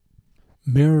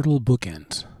Marital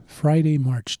Bookends, Friday,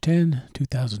 March 10,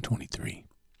 2023.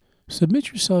 Submit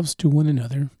yourselves to one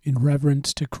another in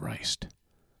reverence to Christ.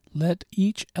 Let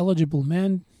each eligible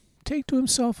man take to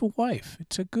himself a wife.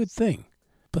 It's a good thing.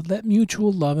 But let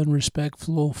mutual love and respect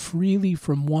flow freely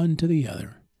from one to the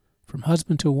other, from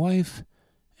husband to wife,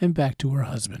 and back to her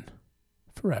husband,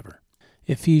 forever.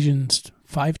 Ephesians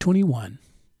 5:21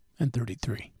 and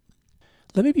 33.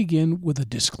 Let me begin with a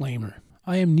disclaimer.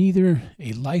 I am neither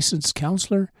a licensed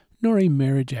counselor nor a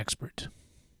marriage expert.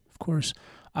 Of course,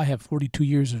 I have 42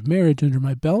 years of marriage under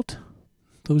my belt.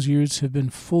 Those years have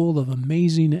been full of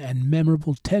amazing and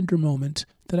memorable tender moments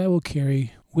that I will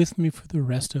carry with me for the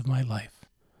rest of my life.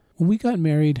 When we got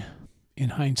married, in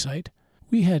hindsight,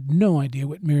 we had no idea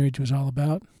what marriage was all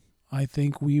about. I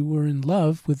think we were in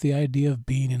love with the idea of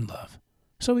being in love.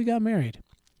 So we got married.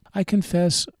 I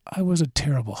confess I was a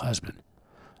terrible husband.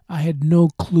 I had no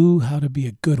clue how to be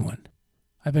a good one.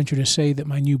 I venture to say that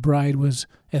my new bride was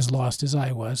as lost as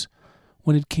I was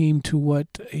when it came to what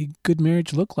a good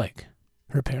marriage looked like.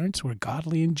 Her parents were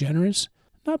godly and generous,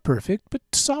 not perfect, but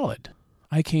solid.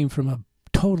 I came from a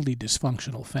totally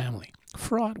dysfunctional family,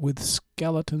 fraught with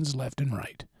skeletons left and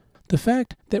right. The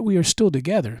fact that we are still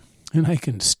together, and I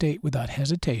can state without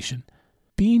hesitation,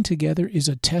 being together is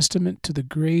a testament to the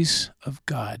grace of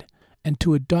God and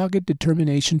to a dogged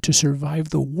determination to survive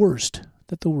the worst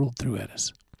that the world threw at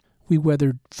us. We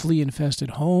weathered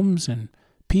flea-infested homes and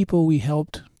people we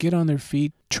helped get on their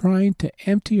feet, trying to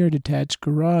empty our detached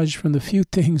garage from the few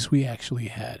things we actually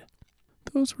had.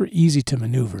 Those were easy to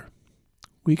maneuver.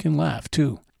 We can laugh,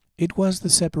 too. It was the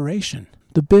separation,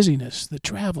 the busyness, the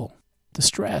travel, the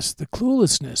stress, the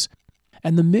cluelessness,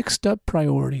 and the mixed-up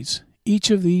priorities. Each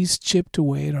of these chipped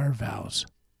away at our vows.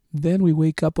 Then we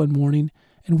wake up one morning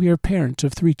and we are parents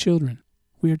of 3 children.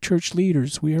 We are church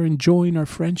leaders. We are enjoying our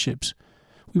friendships.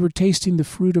 We were tasting the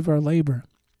fruit of our labor.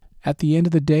 At the end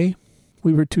of the day,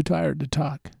 we were too tired to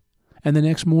talk. And the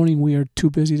next morning we are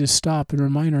too busy to stop and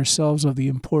remind ourselves of the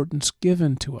importance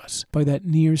given to us by that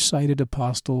nearsighted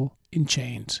apostle in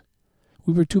chains.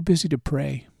 We were too busy to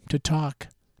pray, to talk,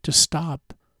 to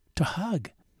stop, to hug.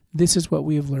 This is what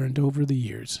we have learned over the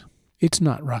years. It's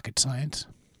not rocket science.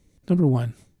 Number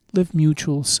 1, live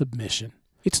mutual submission.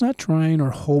 It's not trying or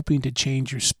hoping to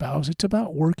change your spouse. It's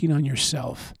about working on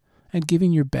yourself and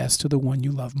giving your best to the one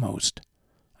you love most.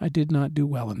 I did not do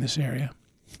well in this area.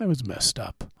 I was messed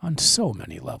up on so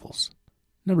many levels.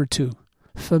 Number 2,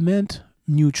 foment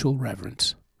mutual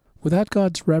reverence. Without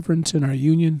God's reverence in our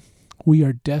union, we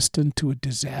are destined to a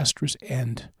disastrous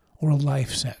end or a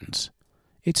life sentence.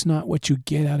 It's not what you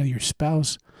get out of your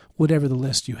spouse, whatever the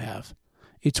list you have.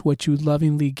 It's what you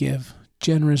lovingly give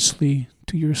generously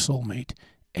to your soulmate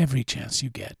every chance you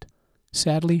get.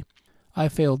 Sadly, I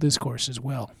failed this course as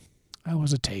well. I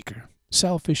was a taker,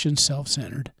 selfish and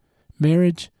self-centered.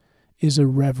 Marriage is a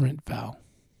reverent vow.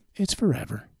 It's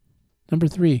forever. Number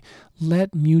 3,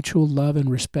 let mutual love and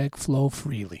respect flow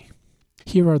freely.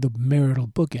 Here are the marital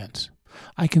bookends.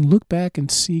 I can look back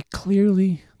and see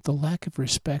clearly the lack of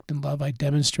respect and love I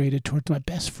demonstrated towards my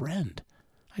best friend.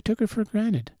 I took her for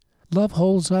granted. Love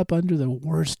holds up under the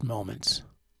worst moments.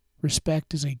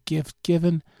 Respect is a gift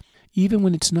given even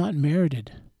when it's not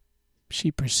merited.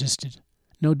 She persisted.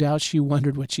 No doubt she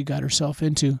wondered what she got herself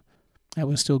into. I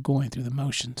was still going through the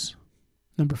motions.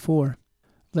 Number 4,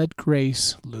 let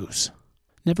grace loose.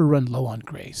 Never run low on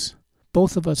grace.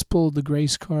 Both of us pulled the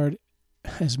grace card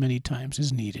as many times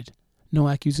as needed. No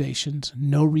accusations,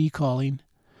 no recalling.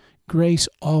 Grace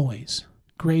always,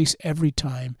 grace every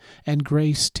time, and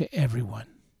grace to everyone.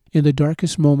 In the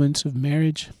darkest moments of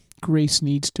marriage, grace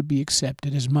needs to be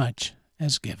accepted as much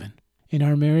as given. In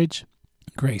our marriage,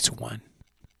 grace won.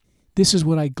 This is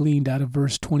what I gleaned out of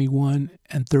verse 21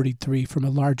 and 33 from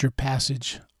a larger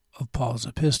passage of Paul's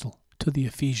epistle to the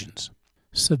Ephesians.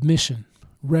 Submission,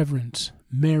 reverence,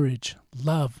 marriage,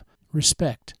 love,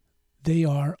 respect, they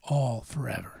are all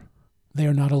forever. They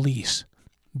are not a lease.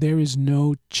 There is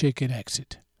no chicken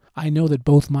exit. I know that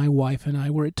both my wife and I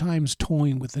were at times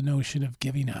toying with the notion of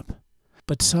giving up.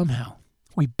 But somehow,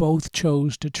 we both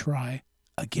chose to try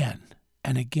again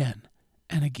and again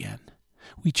and again.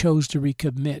 We chose to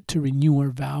recommit, to renew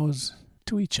our vows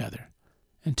to each other,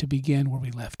 and to begin where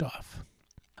we left off.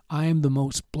 I am the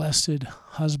most blessed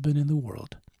husband in the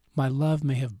world. My love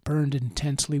may have burned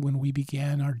intensely when we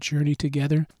began our journey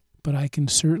together, but I can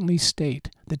certainly state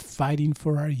that fighting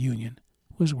for our union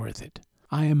was worth it.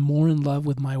 I am more in love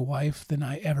with my wife than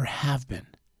I ever have been.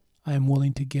 I am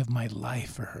willing to give my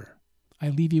life for her. I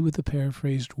leave you with the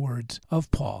paraphrased words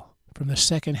of Paul from the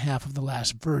second half of the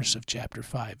last verse of chapter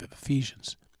 5 of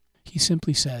Ephesians. He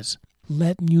simply says,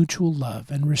 Let mutual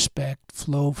love and respect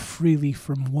flow freely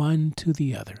from one to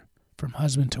the other, from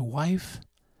husband to wife,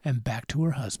 and back to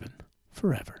her husband,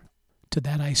 forever. To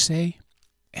that I say,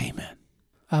 Amen.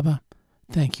 Abba,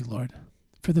 thank you, Lord,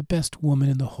 for the best woman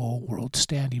in the whole world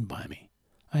standing by me.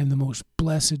 I am the most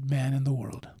blessed man in the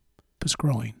world, was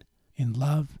growing in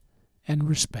love and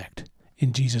respect.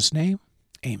 In Jesus' name,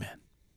 Amen.